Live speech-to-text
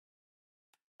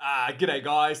G'day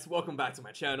guys, welcome back to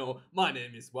my channel. My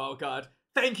name is Wildkard.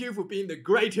 Thank you for being the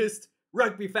greatest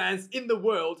rugby fans in the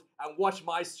world and watch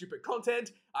my stupid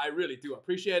content. I really do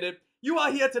appreciate it. You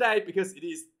are here today because it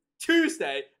is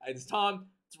Tuesday and it's time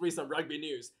to read some rugby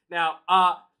news. Now,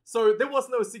 so there was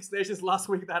no Six Nations last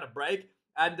week, they had a break.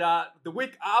 And the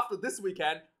week after this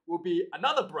weekend will be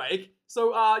another break.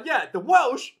 So yeah, the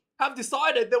Welsh have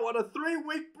decided they want a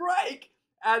 3-week break.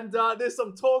 And there's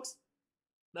some talks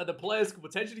that the players could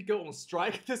potentially go on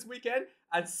strike this weekend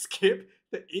and skip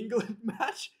the England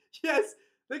match. Yes,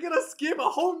 they're going to skip a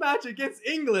whole match against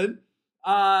England.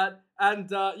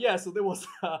 Yeah, so there was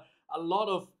a lot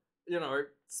of,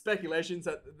 speculations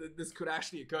that this could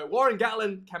actually occur. Warren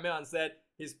Gatland came out and said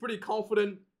he's pretty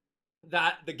confident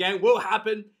that the game will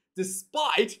happen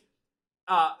despite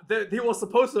he was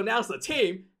supposed to announce the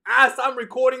team as I'm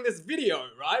recording this video,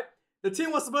 right? The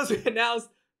team was supposed to be announced,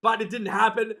 but it didn't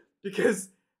happen because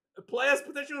the players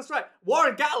potentially on strike.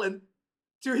 Warren Gatland,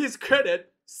 to his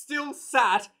credit, still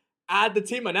sat at the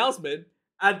team announcement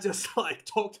and just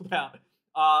talked about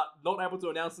not able to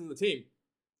announce the team.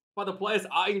 But the players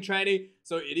are in training,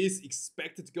 so it is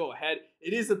expected to go ahead.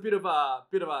 It is a bit of a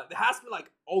there has been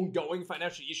ongoing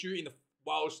financial issue in the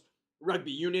Welsh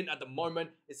Rugby Union at the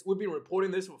moment. We've been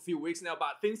reporting this for a few weeks now,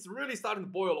 but things really starting to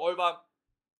boil over.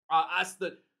 As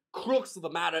the crux of the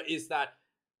matter is that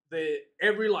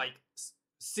every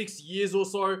 6 years or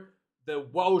so, the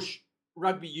Wales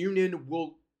Rugby Union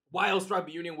will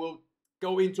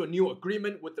go into a new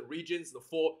agreement with the regions, the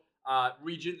 4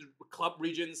 club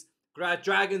regions,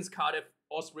 Dragons, Cardiff,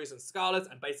 Ospreys, and Scarlets,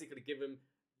 and basically give them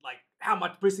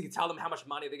tell them how much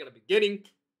money they're going to be getting.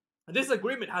 And this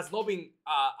agreement has not been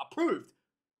approved,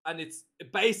 and it's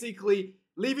basically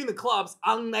leaving the clubs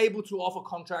unable to offer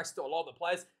contracts to a lot of the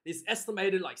players. It's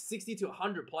estimated 60 to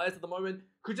 100 players at the moment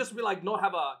could just be not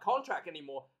have a contract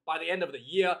anymore by the end of the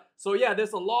year. So yeah,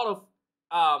 there's a lot of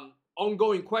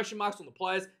ongoing question marks on the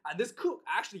players, and this could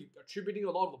actually attributing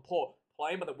a lot of the poor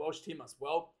playing by the Welsh team as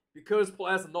well, because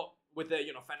players are not with their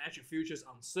financial futures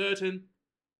uncertain.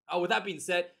 With that being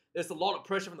said, there's a lot of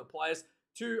pressure from the players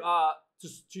to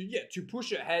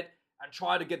push ahead and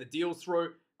try to get the deal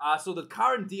through. So the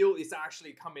current deal is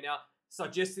actually coming out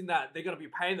suggesting that they're going to be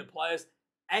paying the players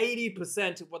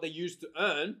 80% of what they used to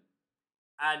earn,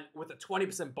 and with a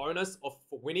 20% bonus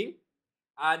for winning.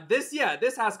 And this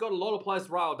has got a lot of players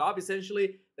riled up.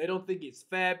 Essentially, they don't think it's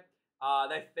fair.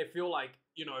 They feel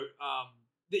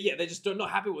they're just not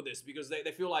happy with this, because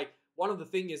they feel like one of the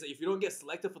things is that if you don't get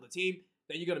selected for the team,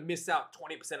 then you're going to miss out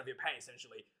 20% of your pay,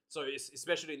 essentially. So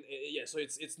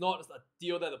it's not a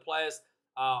deal that the players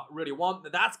really want.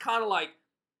 That's kind of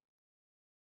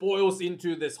boils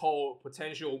into this whole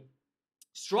potential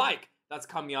strike that's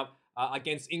coming up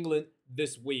against England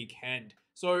this weekend.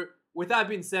 So with that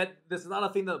being said, there's another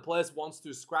thing that the players wants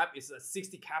to scrap. It's a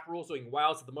 60 cap rule. So in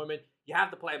Wales at the moment, you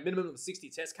have to play a minimum of 60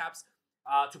 test caps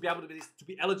to be able to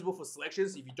be eligible for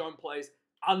selections if you don't place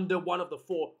under one of the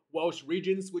 4 Welsh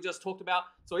regions we just talked about.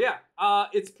 So yeah,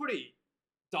 it's pretty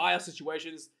dire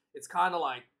situations. It's kind of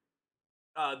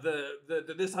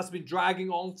this has been dragging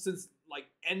on since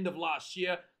end of last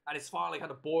year, and it's finally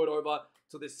kind of boiled over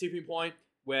to this tipping point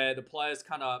where the players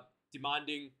kind of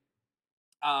demanding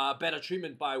better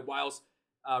treatment by Wales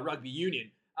Rugby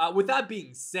Union. With that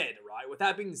being said,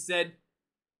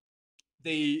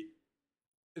 the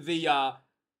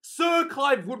Sir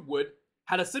Clive Woodward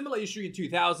had a similar issue in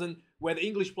 2000 where the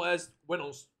English players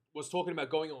was talking about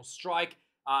going on strike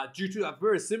due to a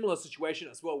very similar situation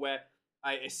as well, where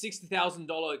a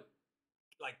 $60,000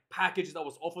 package that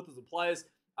was offered to the players,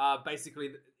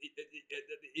 basically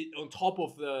on top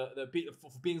of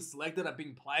for being selected and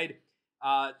being played.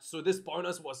 So this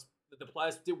bonus was the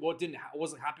players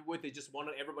wasn't happy with. They just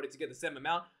wanted everybody to get the same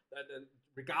amount,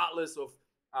 regardless of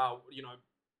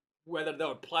whether they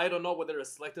were played or not, whether they're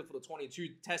selected for the 22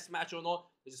 test match or not.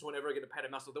 They just want everyone to get a paid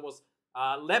amount. So there was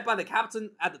led by the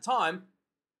captain at the time,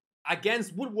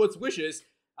 against Woodward's wishes.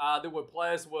 There were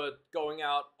players were going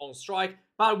out on strike,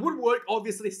 but Woodward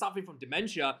obviously suffering from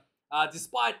dementia.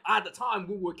 Despite at the time,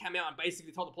 Woodward came out and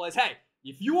basically told the players, "Hey,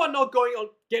 if you are not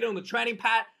getting on the training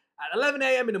pad at 11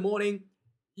 a.m. in the morning,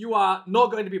 you are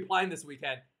not going to be playing this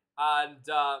weekend."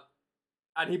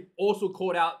 And he also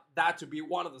called out that to be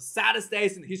one of the saddest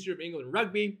days in the history of England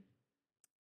rugby.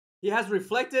 He has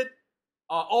reflected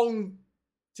on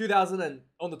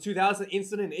the 2000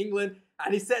 incident in England,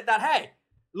 and he said that, "Hey,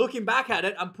 looking back at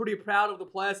it, I'm pretty proud of the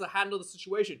players that handled the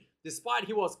situation. Despite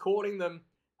he was calling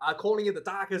it the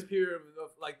darkest period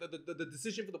of the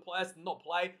decision for the players to not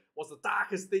play was the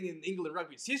darkest thing in England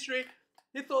rugby's history.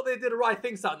 He thought they did the right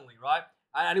thing suddenly, right?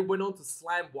 And he went on to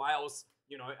slam Wales,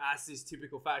 as is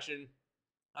typical fashion,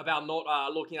 about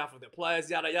not looking after their players,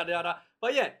 yada, yada, yada.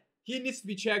 But yeah, he needs to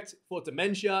be checked for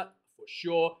dementia, for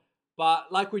sure.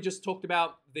 But like we just talked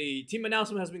about, the team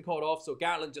announcement has been called off, so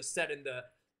Gatland just sat in the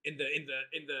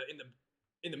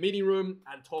meeting room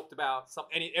and talked about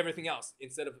everything else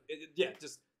instead of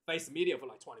just face the media for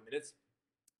like 20 minutes.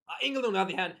 England, on the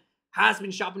other hand, has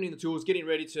been sharpening the tools, getting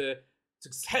ready to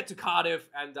head to Cardiff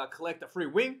and collect a free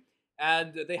wing,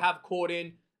 and they have called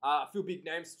in a few big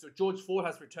names. So George Ford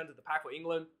has returned to the pack for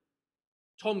England.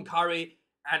 Tom Curry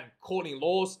and Courtney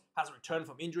Laws has returned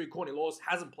from injury. Courtney Laws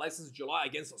hasn't played since July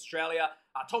against Australia.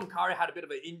 Tom Curry had a bit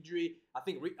of an injury, I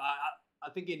think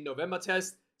in November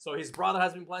test. So his brother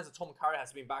has been playing, so Tom Curry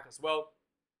has been back as well.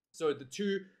 So the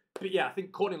two, but yeah, I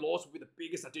think Courtney Laws will be the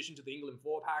biggest addition to the England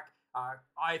forward pack.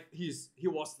 He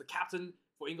was the captain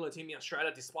for England team in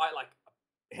Australia, despite like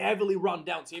a heavily run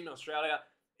down team in Australia.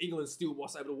 England still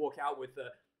was able to walk out with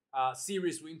the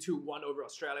series win 2-1 over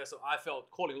Australia. So I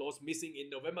felt Courtney Laws missing in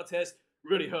November test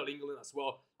really hurt England as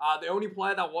well. The only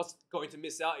player that was going to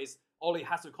miss out is Ollie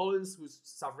Hassel-Collins, who's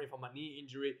suffering from a knee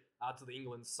injury to the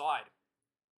England side.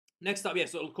 Next up,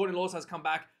 so Courtney Laws has come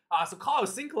back. So Kyle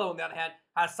Sinclair, on the other hand,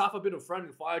 has suffered a bit of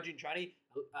friendly fire during training.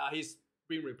 He's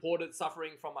been reported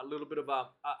suffering from a little bit of a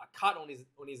cut on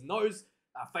his nose,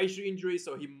 facial injury,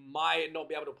 so he might not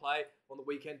be able to play on the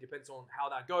weekend. Depends on how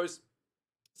that goes.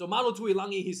 So Malo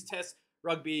Tuilangi, his Test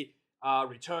rugby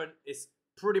return is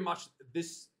pretty much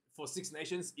this for Six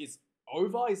Nations is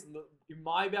over. He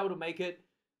might be able to make it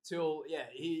till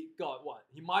he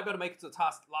might be able to make it to the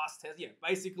last test.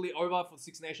 Basically over for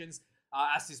Six Nations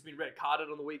as he's been red carded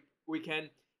on the weekend.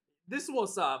 This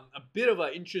was a bit of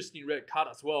an interesting red card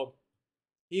as well.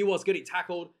 He was getting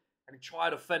tackled and he tried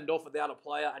to fend off with the other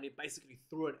player, and he basically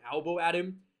threw an elbow at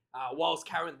him whilst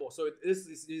carrying the ball. So this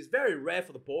is very rare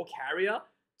for the ball carrier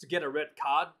to get a red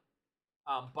card.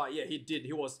 But yeah, he did.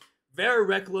 He was very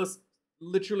reckless.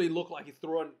 Literally looked like he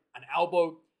threw an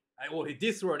elbow. Well, he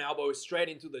did throw an elbow straight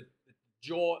into the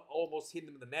jaw, almost hit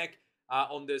him in the neck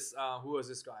on this. Who was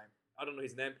this guy? I don't know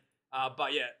his name.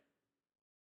 But yeah,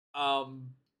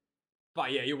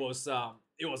 it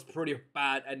was pretty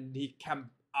bad, and he came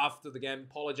after the game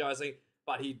apologizing,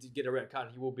 but he did get a red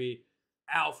card. He will be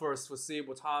out for a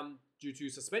foreseeable time due to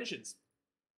suspensions.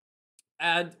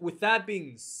 And with that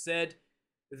being said,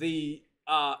 the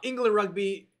England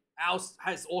Rugby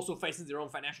has also facing their own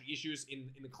financial issues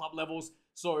in the club levels.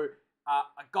 So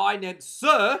a guy named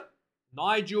Sir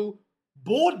Nigel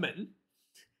Boardman,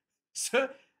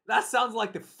 that sounds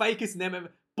like the fakest name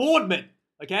ever. Boardman,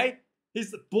 okay?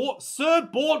 Sir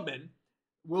Boardman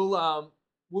will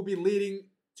be leading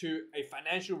to a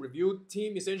financial review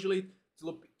team, essentially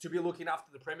to be looking after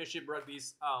the Premiership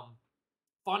Rugby's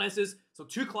finances. So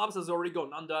 2 clubs has already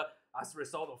gone under as a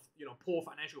result of poor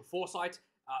financial foresight,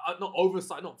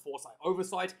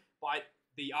 oversight by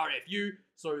the RFU.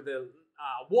 So the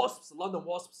London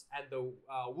Wasps and the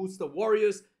Worcester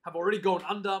Warriors have already gone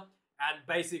under, and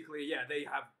basically they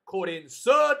have called in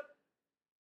Sir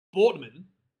Boardman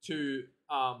to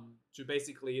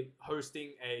basically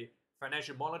hosting a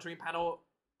financial monitoring panel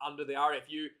under the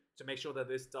RFU to make sure that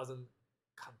this doesn't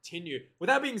continue. With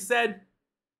that being said,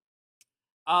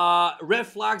 red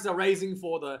flags are raising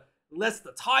for the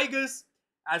Leicester Tigers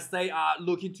as they are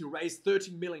looking to raise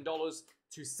 $13 million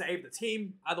to save the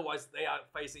team. Otherwise, they are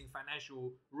facing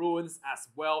financial ruins as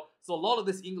well. So a lot of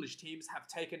these English teams have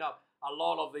taken up a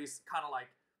lot of these kind of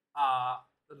like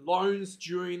loans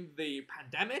during the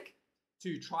pandemic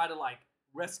to try to like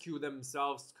rescue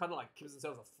themselves, kind of like keep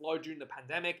themselves afloat during the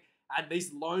pandemic. And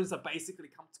these loans are basically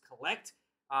come to collect,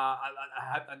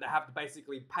 and they have to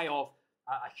basically pay off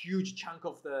a huge chunk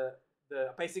of the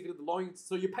basically the loan.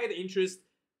 So you pay the interest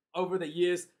over the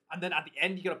years, and then at the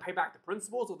end, you're going to pay back the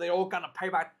principal. So they're all going to pay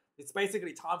back. It's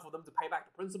basically time for them to pay back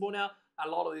the principal now. A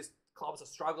lot of these clubs are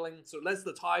struggling. So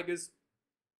Leicester Tigers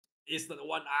is the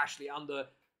one actually under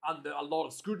a lot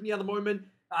of scrutiny at the moment.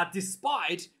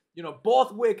 Despite,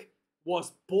 Borthwick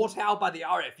was bought out by the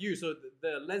RFU. So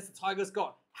the Leicester Tigers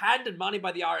got handed money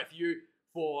by the RFU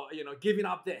for, giving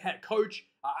up their head coach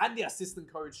and the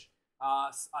assistant coach,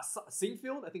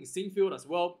 Singfield. I think Singfield as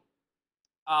well.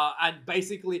 And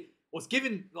basically was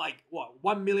given like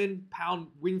 £1 million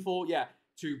windfall,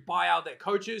 to buy out their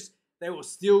coaches. They were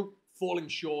still falling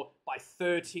short by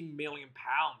 £13 million.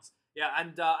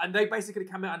 And they basically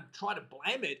come out and try to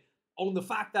blame it on the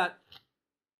fact that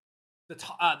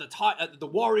the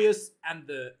Warriors and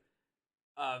the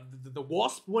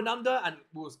Wasp went under and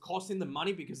was costing them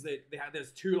money because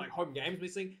there's 2 like home games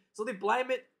missing. So they blame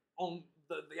it on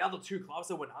the other 2 clubs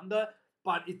that went under.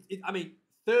 But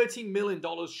 $13 million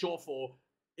shortfall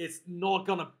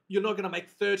you're not gonna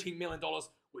make $13 million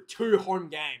with 2 home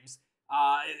games.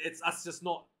 That's just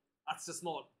not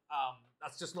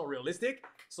realistic.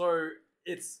 So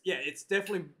it's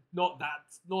definitely not that.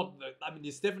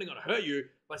 It's definitely gonna hurt you,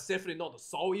 but it's definitely not the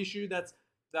sole issue that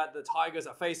the Tigers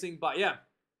are facing. But yeah,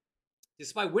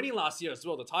 despite winning last year as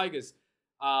well, the Tigers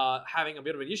are having a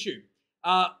bit of an issue.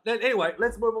 Then anyway,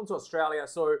 let's move on to Australia.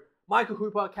 So Michael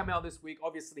Hooper came out this week.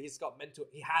 Obviously, he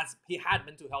had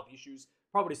mental health issues,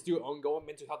 probably still ongoing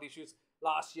mental health issues.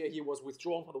 Last year, he was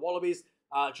withdrawn from the Wallabies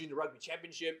during the Rugby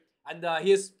Championship, and he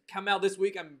has come out this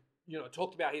week and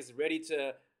talked about he's ready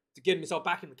to get himself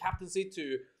back in the captaincy,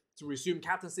 to resume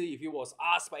captaincy if he was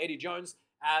asked by Eddie Jones.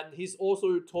 And he's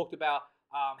also talked about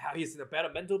how he's in a better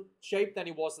mental shape than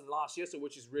he was in last year, so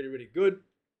which is really, really good.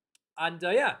 And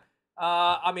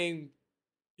I mean,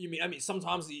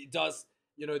 sometimes it does,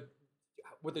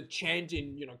 with the change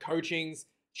in coachings,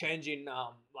 change in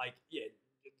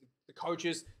the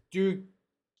coaches do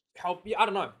help. I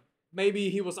don't know. Maybe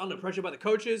he was under pressure by the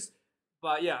coaches,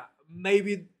 but yeah,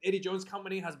 maybe Eddie Jones'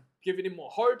 company has given him more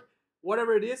hope.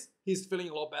 Whatever it is, he's feeling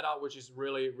a lot better, which is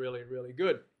really, really, really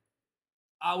good.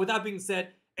 With that being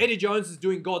said, Eddie Jones is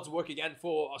doing God's work again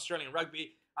for Australian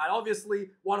rugby. And obviously,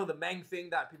 one of the main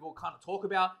things that people kind of talk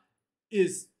about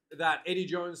is that Eddie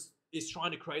Jones is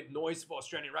trying to create noise for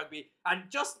Australian rugby. And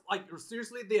just like,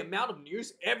 seriously, the amount of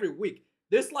news every week,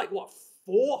 there's like, 4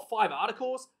 or 5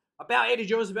 articles about Eddie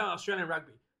Jones, about Australian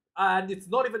rugby. And it's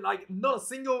not even like, not a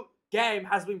single game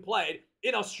has been played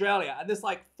in Australia. And there's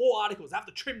like 4 articles. I have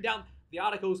to trim down the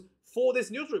articles for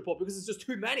this news report because it's just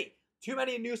too many. Too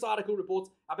many news article reports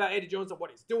about Eddie Jones and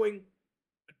what he's doing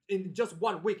in just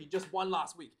 1 week, in just one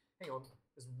last week. Hang on,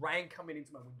 there's rain coming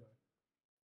into my window.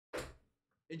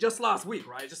 In just last week,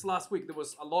 right? Just last week, there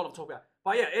was a lot of talk about.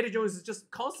 But yeah, Eddie Jones is just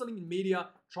constantly in media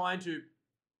trying to,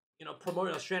 promote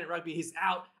Australian rugby. He's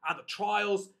out at the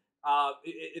trials,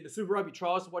 in the Super Rugby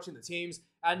trials, watching the teams,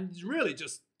 and really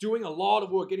just doing a lot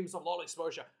of work, getting himself a lot of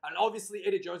exposure. And obviously,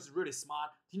 Eddie Jones is really smart.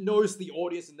 He knows the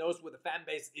audience and knows where the fan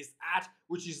base is at,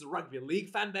 which is the rugby league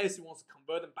fan base. He wants to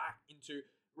convert them back into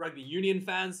rugby union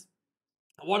fans.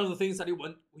 And one of the things that he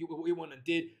went and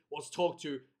did was talk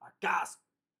to Gus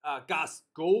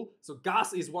Gould. So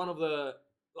Gus is one of the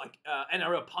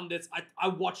NRL pundits. I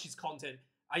watch his content.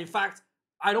 In fact,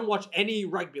 I don't watch any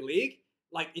rugby league,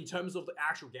 like in terms of the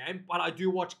actual game, but I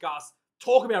do watch Gus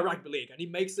talk about rugby league, and he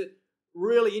makes it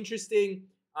really interesting.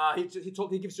 He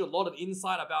gives you a lot of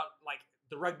insight about like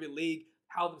the rugby league,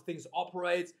 how the things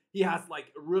operate. He has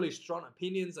like really strong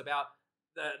opinions about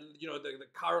the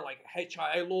current like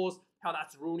HIA laws, how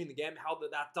that's ruining the game, how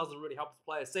that doesn't really help the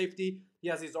player safety. He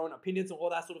has his own opinions and all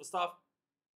that sort of stuff.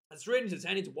 It's really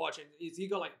entertaining to watch, and he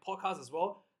got like a podcast as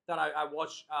well that I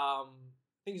watch.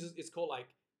 I think it's called like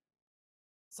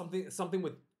something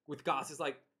with Gus. It's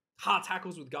like Hard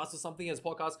Tackles with Gus or something as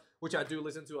podcast, which I do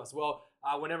listen to as well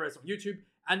whenever it's on YouTube.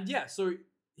 And yeah,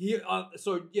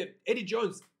 Eddie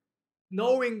Jones,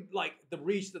 knowing like the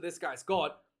reach that this guy's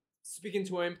got, speaking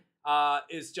to him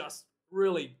is just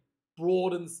really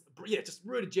just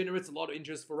really generates a lot of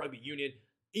interest for rugby union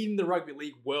in the rugby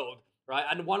league world, right?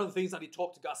 And one of the things that he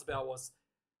talked to Gus about was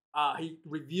he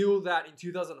revealed that in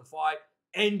 2005,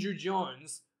 Andrew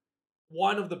Jones,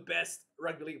 one of the best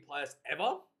rugby league players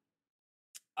ever,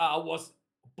 was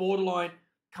borderline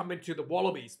coming to the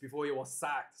Wallabies before he was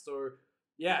sacked. So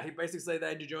yeah, he basically said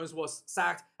that Andrew Jones was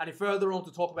sacked, and he further on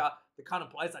to talk about the kind of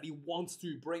players that he wants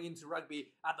to bring into rugby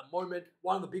at the moment.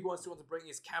 One of the big ones he wants to bring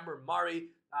is Cameron Murray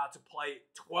to play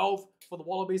 12 for the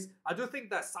Wallabies. I do think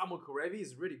that Samuel Karevi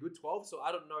is really good 12, so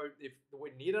I don't know if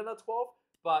we need another 12,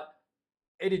 but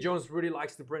Eddie Jones really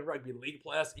likes to bring rugby league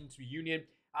players into union.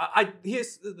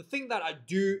 Here's the thing that I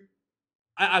do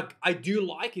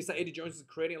like is that Eddie Jones is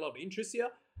creating a lot of interest here,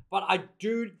 but I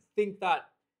do think that,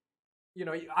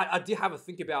 I did have a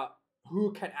think about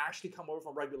who can actually come over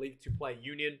from rugby league to play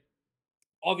union.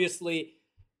 Obviously,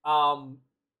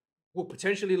 we're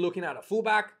potentially looking at a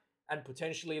fullback and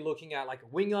potentially looking at like a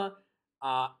winger.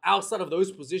 Outside of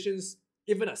those positions,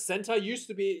 even a center used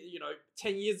to be,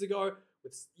 10 years ago.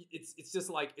 It's just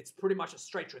like, it's pretty much a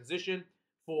straight transition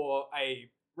for a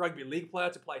rugby league player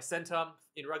to play center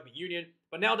in rugby union.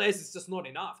 But nowadays, it's just not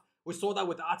enough. We saw that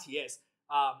with RTS.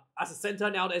 As a center,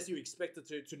 nowadays, you're expected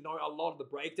to know a lot of the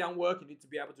breakdown work. You need to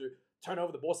be able to turn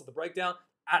over the balls at the breakdown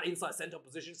at inside center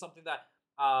position, something that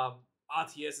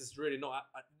RTS is really not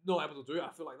able to do. I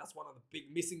feel like that's one of the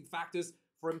big missing factors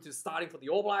for him to starting for the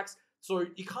All Blacks. So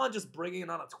you can't just bring in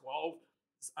another 12,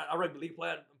 a rugby league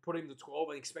player, and put him to 12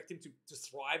 and expect him to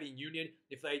thrive in union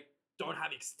if they don't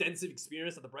have extensive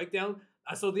experience at the breakdown.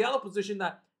 So the other position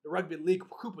that the rugby league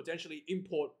could potentially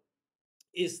import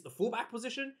is the fullback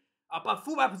position. But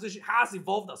fullback position has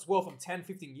evolved as well from 10,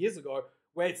 15 years ago,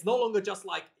 where it's no longer just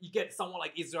like you get someone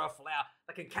like Israel Folau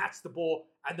that can catch the ball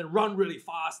and then run really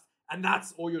fast, and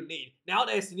that's all you need.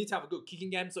 Nowadays, you need to have a good kicking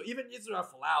game. So even Israel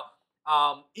Folau,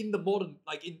 in the modern,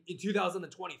 like in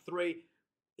 2023,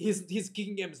 his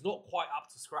kicking game is not quite up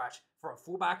to scratch for a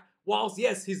fullback. Whilst,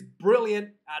 yes, he's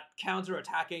brilliant at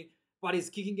counter-attacking, but his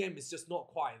kicking game is just not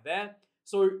quite there.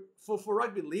 So for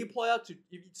rugby league player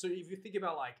if you think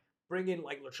about like bringing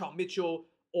like Latrell Mitchell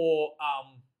or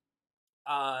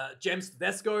James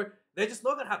Tedesco, they're just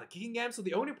not gonna have the kicking game. So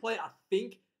the only player I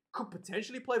think could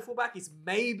potentially play fullback is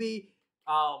maybe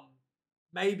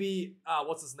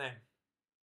what's his name?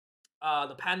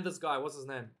 The Panthers guy, what's his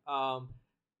name?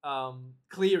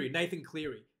 Cleary, Nathan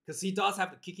Cleary, because he does have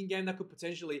the kicking game that could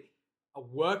potentially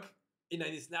work in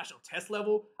this national test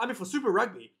level. I mean, for Super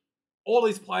Rugby, all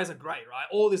these players are great, right?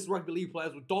 All these rugby league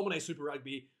players will dominate Super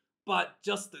Rugby, but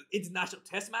just the international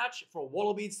test match for a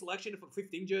Wallabies selection for the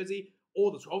 15 jersey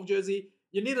or the 12 jersey,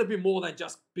 you need a bit more than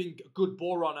just being a good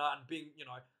ball runner and being,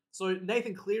 So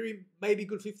Nathan Cleary may be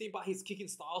good 15, but his kicking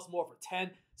style is more of a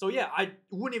 10. So yeah, I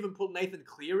wouldn't even put Nathan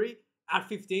Cleary at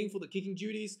 15 for the kicking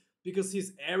duties because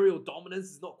his aerial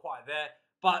dominance is not quite there.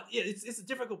 But yeah, it's a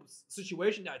difficult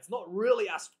situation now. It's not really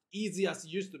as easy as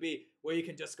it used to be, where you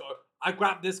can just go, I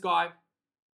grab this guy,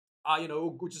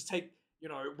 we'll just take,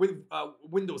 with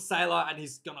Wendell Sailor, and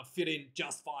he's gonna fit in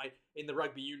just fine in the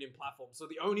rugby union platform. So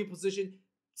the only position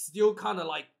still kind of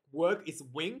like work is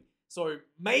wing. So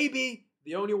maybe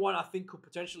the only one I think could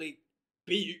potentially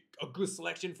be a good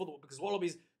selection because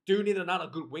Wallabies do need another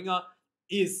good winger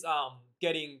is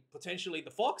getting potentially the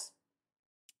Fox.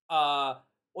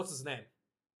 What's his name?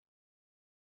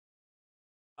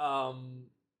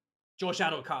 Josh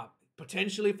Adokar,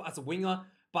 potentially as a winger.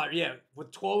 But yeah,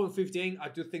 with 12 and 15, I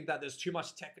do think that there's too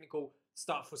much technical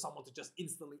stuff for someone to just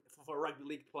instantly, for a rugby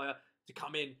league player to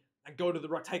come in and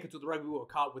take it to the Rugby World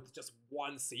Cup with just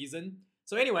one season.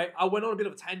 So anyway, I went on a bit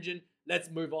of a tangent.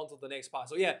 Let's move on to the next part.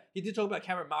 So yeah, he did talk about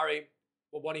Cameron Murray,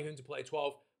 wanting him to play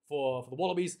 12 for the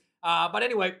Wallabies. But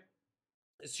anyway,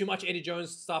 there's too much Eddie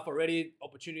Jones stuff already.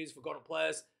 Opportunities, forgotten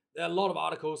players. There are a lot of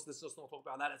articles. Let's just not talk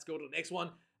about that. Let's go to the next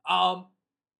one.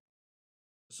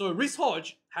 So Rhys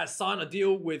Hodge has signed a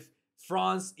deal with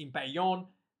France in Bayonne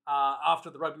after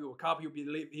the Rugby World Cup. He'll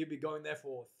be going there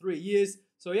for 3 years.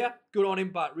 So yeah, good on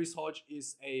him. But Rhys Hodge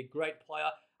is a great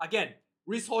player. Again,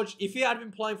 Rhys Hodge, if he had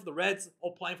been playing for the Reds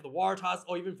or playing for the Waratahs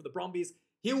or even for the Brumbies,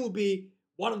 he will be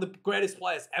one of the greatest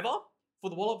players ever for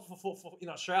the for in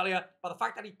Australia. But the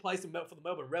fact that he plays for the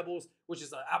Melbourne Rebels, which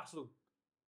is an absolute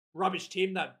rubbish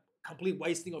team, that complete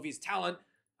wasting of his talent,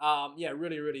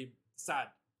 really, really sad.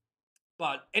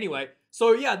 But anyway,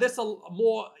 so yeah, there's a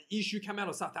more issue coming out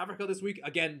of South Africa this week,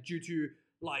 again, due to,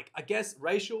 like, I guess,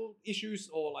 racial issues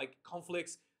or, like,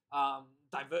 conflicts.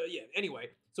 Anyway.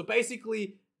 So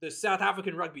basically, the South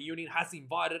African Rugby Union has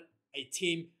invited a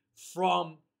team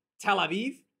from Tel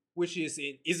Aviv, which is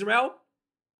in Israel,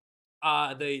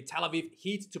 the Tel Aviv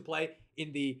Heat, to play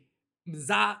in the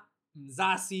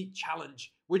Mzasi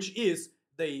Challenge, which is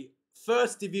the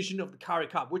first division of the Currie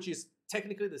Cup, which is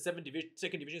technically the second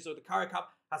division. So the Currie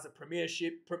Cup has a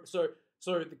premiership. So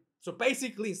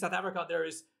basically in South Africa there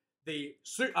is the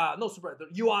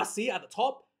URC at the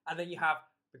top, and then you have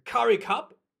the Currie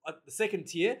Cup at the second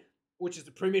tier, which is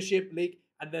the Premiership League,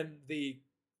 and then the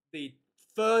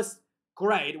first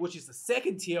grade, which is the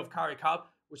second tier of Currie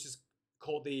Cup, which is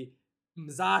called the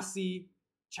Mzasi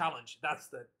Challenge. That's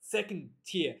the second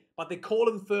tier, but they call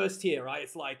them first tier, right?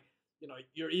 It's like,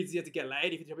 you're easier to get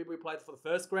laid if you tell people you played for the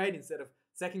first grade instead of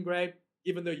second grade,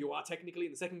 even though you are technically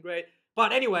in the second grade.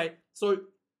 But anyway, so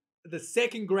the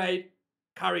second grade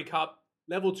Currie Cup,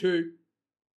 level 2,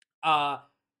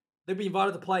 they've been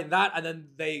invited to play in that, and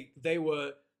then the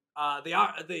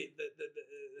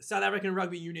South African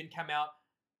Rugby Union came out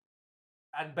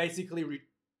and basically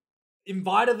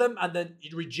invited them, and then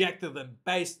rejected them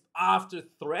based after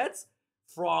threats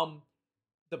from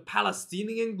the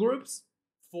Palestinian groups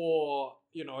for,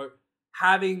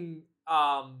 having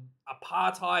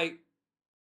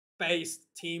apartheid-based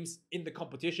teams in the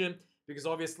competition, because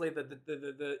obviously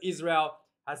the Israel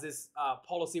has this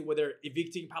policy where they're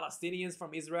evicting Palestinians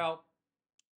from Israel.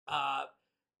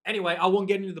 Anyway, I won't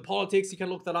get into the politics. You can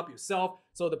look that up yourself.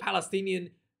 So the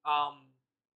Palestinians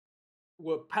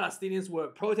were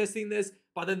protesting this,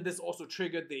 but then this also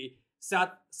triggered the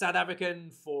South African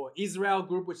for Israel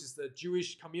group, which is the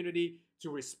Jewish community, to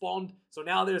respond. So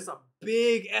now there's a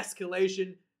big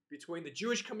escalation between the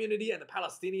Jewish community and the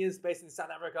Palestinians based in South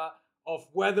Africa of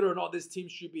whether or not this team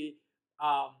should be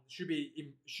allowed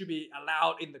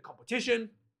in the competition.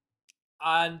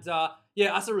 And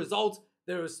yeah, as a result,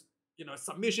 there is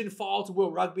submission file to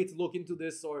World Rugby to look into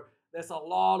this. So there's a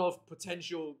lot of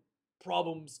potential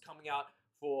problems coming out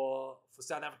for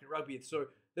South African rugby. So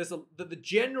there's the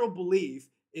general belief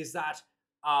is that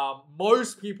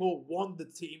most people want the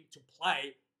team to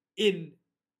play in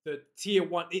the tier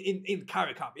 1 in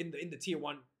Currie Cup, in the tier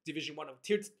 1 division 1 of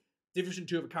division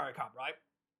 2 of Currie Cup, right?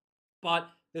 But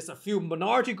there's a few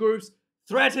minority groups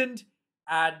threatened,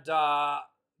 and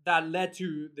that led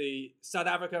to the South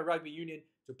Africa Rugby Union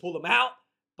to pull them out.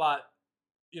 But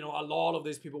a lot of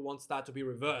these people want that to be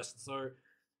reversed. So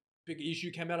big issue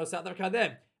came out of South Africa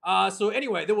then. So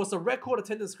anyway, there was a record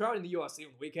attendance crowd in the URC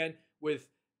on the weekend with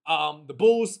the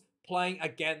Bulls playing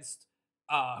against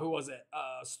who was it?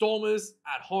 Stormers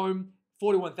at home,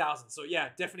 41,000. So yeah,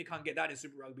 definitely can't get that in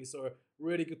Super Rugby. So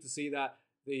really good to see that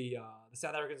the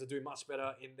South Africans are doing much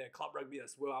better in their club rugby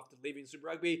as well after leaving Super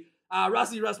Rugby.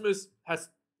 Rassie Erasmus has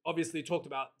obviously talked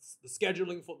about the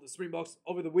scheduling for the Springboks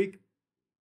over the week.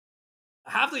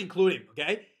 I have to include him,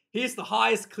 okay? He's the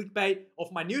highest clickbait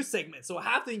of my news segment, so I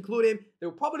have to include him. There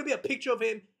will probably be a picture of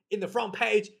him in the front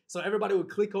page, so everybody will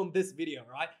click on this video,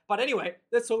 right? But anyway,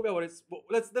 let's talk about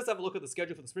let's have a look at the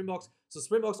schedule for the Springboks. So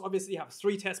Springboks obviously have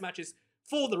 3 test matches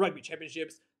for the Rugby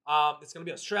Championships. It's going to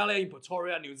be Australia, in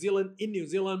Pretoria, New Zealand,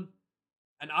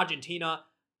 and Argentina.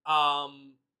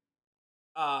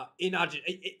 In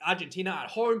Argentina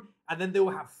at home, and then they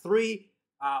will have 3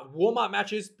 warm-up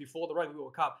matches before the Rugby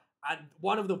World Cup. And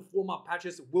one of the warm-up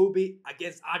matches will be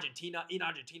against Argentina in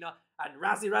Argentina. And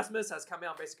Rassie Erasmus has come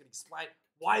out and basically explained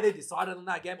why they decided on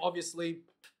that game. Obviously,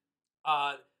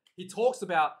 he talks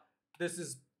about this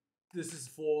is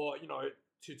for to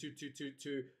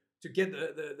get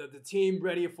the team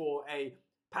ready for a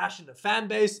passionate fan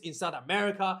base in South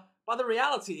America. But the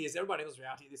reality is, everybody knows the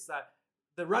reality is that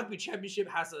the Rugby Championship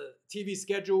has a TV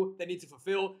schedule they need to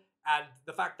fulfill, and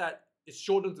the fact that it's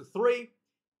shortened to 3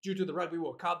 due to the Rugby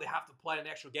World Cup, they have to play an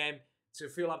extra game to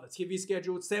fill up the TV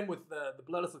schedule. Same with the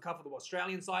Bloodless Cup for the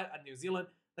Australian side and New Zealand.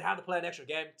 They have to play an extra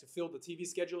game to fill the TV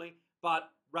scheduling.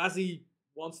 But Rassie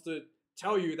wants to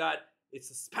tell you that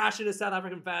it's passionate South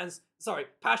American fans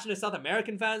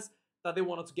that they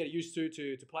wanted to get used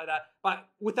to play that. But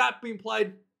with that being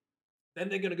played, then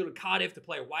they're going to go to Cardiff to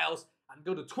play Wales and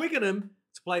go to Twickenham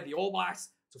to play the All Blacks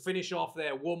to finish off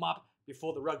their warm-up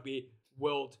before the Rugby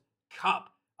World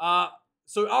Cup.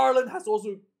 So Ireland has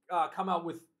also come out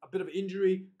with a bit of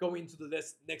injury going into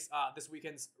this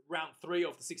weekend's round 3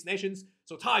 of the Six Nations.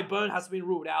 So Ty Byrne has been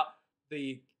ruled out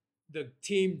the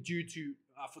team due to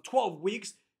for 12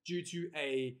 weeks due to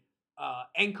a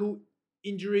ankle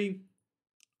injury.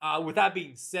 With that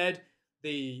being said,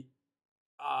 there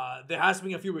has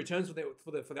been a few returns for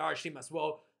the Irish team as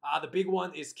well. The big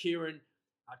one is Kieran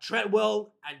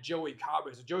Treadwell and Joey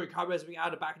Carberry. So Joey Carberry has been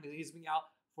added back, and he's been out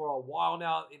for a while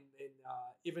now,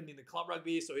 even in the club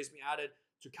rugby. So he's been added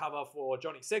to cover for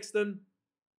Johnny Sexton.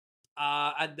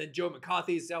 And then Joe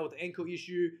McCarthy is out with the ankle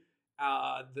issue.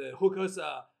 The hookers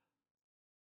are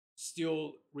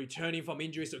still returning from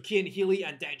injuries. So Kian Healy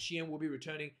and Dan Sheehan will be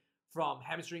returning from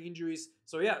hamstring injuries.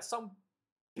 So yeah, some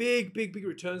big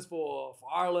returns for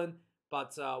Ireland.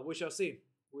 But we shall see.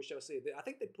 I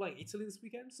think they're playing Italy this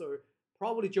weekend. So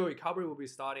probably Joey Carberry will be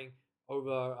starting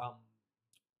over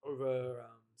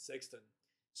Sexton.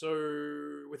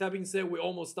 So with that being said, we're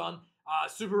almost done.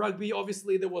 Super Rugby,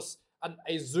 obviously there was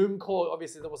a Zoom call.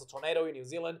 Obviously there was a tornado in New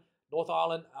Zealand, North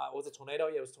Island. Was it tornado?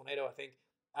 Yeah, it was tornado, I think.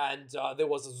 And there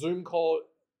was a Zoom call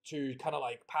to kind of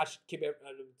like keep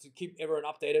everyone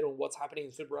updated on what's happening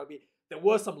in Super Rugby. There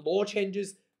were some law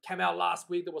changes came out last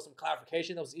week. There was some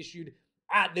clarification that was issued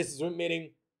at this Zoom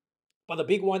meeting. But the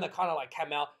big one that kind of like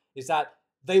came out is that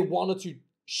they wanted to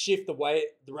shift away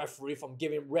the referee from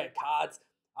giving red cards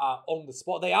on the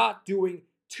spot. They are doing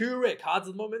 2 red cards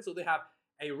at the moment. So they have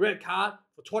a red card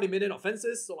for 20-minute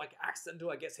offenses. So like accidental,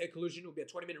 I guess, head collusion will be a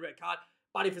 20-minute red card.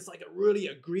 But if it's like a really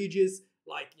egregious,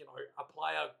 like, a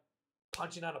player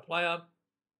punching out a player,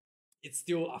 it's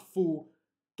still a full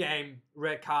game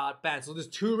red card ban. So there's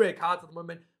 2 red cards at the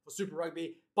moment for Super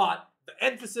Rugby. But the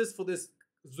emphasis for this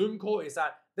Zoom call is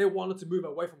that they wanted to move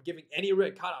away from giving any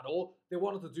red card at all. They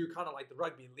wanted to do kind of like the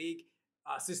rugby league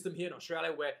system here in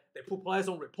Australia, where they put players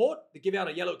on report, they give out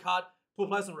a yellow card, put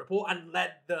players on report, and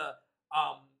let the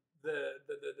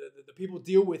people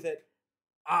deal with it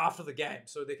after the game,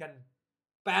 so they can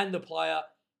ban the player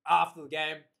after the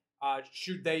game.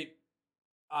 Should they,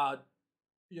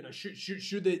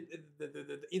 should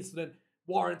the incident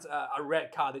warrant a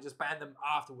red card, they just ban them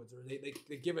afterwards, or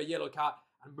they give a yellow card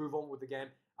and move on with the game.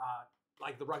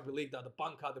 Like the rugby league, the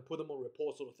bunker, they put them on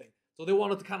report sort of thing. So they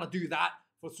wanted to kind of do that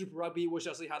for Super Rugby. We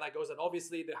shall see how that goes. And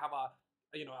obviously they have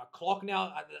a clock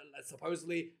now,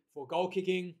 supposedly for goal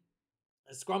kicking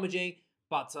and scrummaging.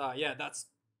 But yeah, that's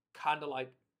kind of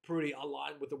like pretty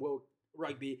aligned with the World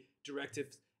Rugby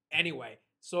directives anyway.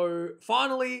 So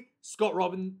finally,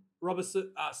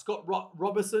 Robertson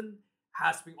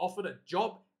has been offered a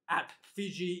job at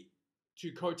Fiji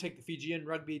to co-take the Fijian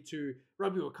rugby to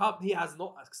Rugby World Cup. He has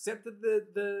not accepted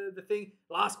the thing.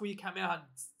 Last week he came out and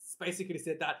basically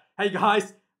said that, hey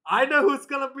guys, I know who's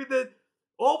gonna be the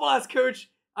All Blacks coach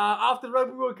after the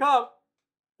Rugby World Cup.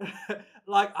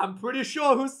 Like, I'm pretty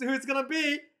sure who's gonna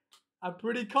be. I'm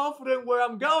pretty confident where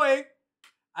I'm going.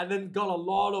 And then got a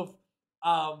lot of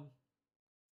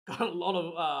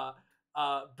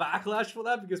backlash for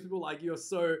that, because people were like, you're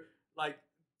so like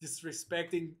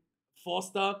disrespecting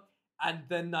Foster. And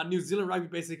then New Zealand Rugby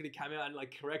basically came out and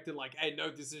like corrected, like, hey, no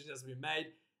decision has been made.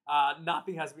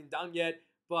 Nothing has been done yet,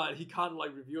 but he can't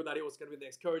like reveal that he was going to be the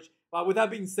next coach. But with that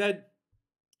being said,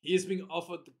 he is being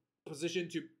offered the position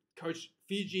to coach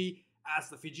Fiji as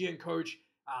the Fijian coach.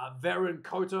 Veron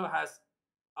Koto has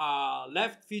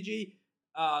left Fiji.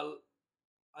 I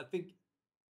think,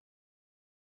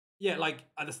 yeah, like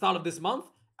at the start of this month.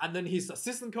 And then his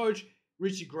assistant coach,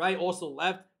 Richie Gray, also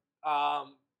left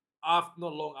not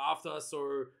long after.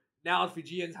 So now the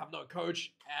Fijians have no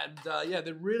coach. And yeah,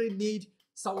 they really need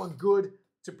someone good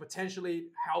to potentially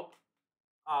help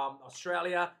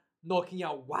Australia. Knocking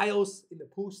out Wales in the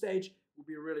pool stage would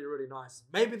be really, really nice.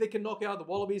 Maybe they can knock out the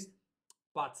Wallabies.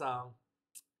 But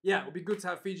yeah, it would be good to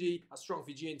have Fiji, a strong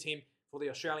Fijian team for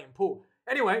the Australian pool.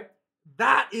 Anyway,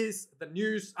 that is the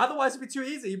news. Otherwise, it'd be too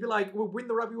easy. You'd be like, we'll win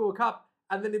the Rugby World Cup,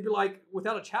 and then it'd be like,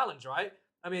 without a challenge, right?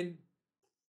 I mean,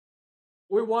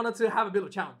 we wanted to have a bit of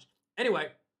a challenge.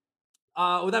 Anyway,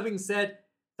 with that being said,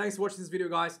 thanks for watching this video,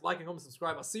 guys. Like and comment,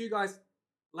 subscribe. I'll see you guys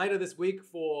later this week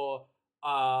for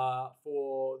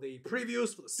the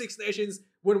previews for the Six Nations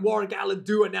when Warren Gatland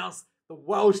do announce the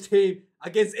Welsh team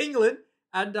against England.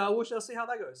 And we shall see how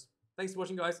that goes. Thanks for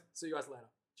watching, guys. See you guys later.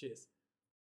 Cheers.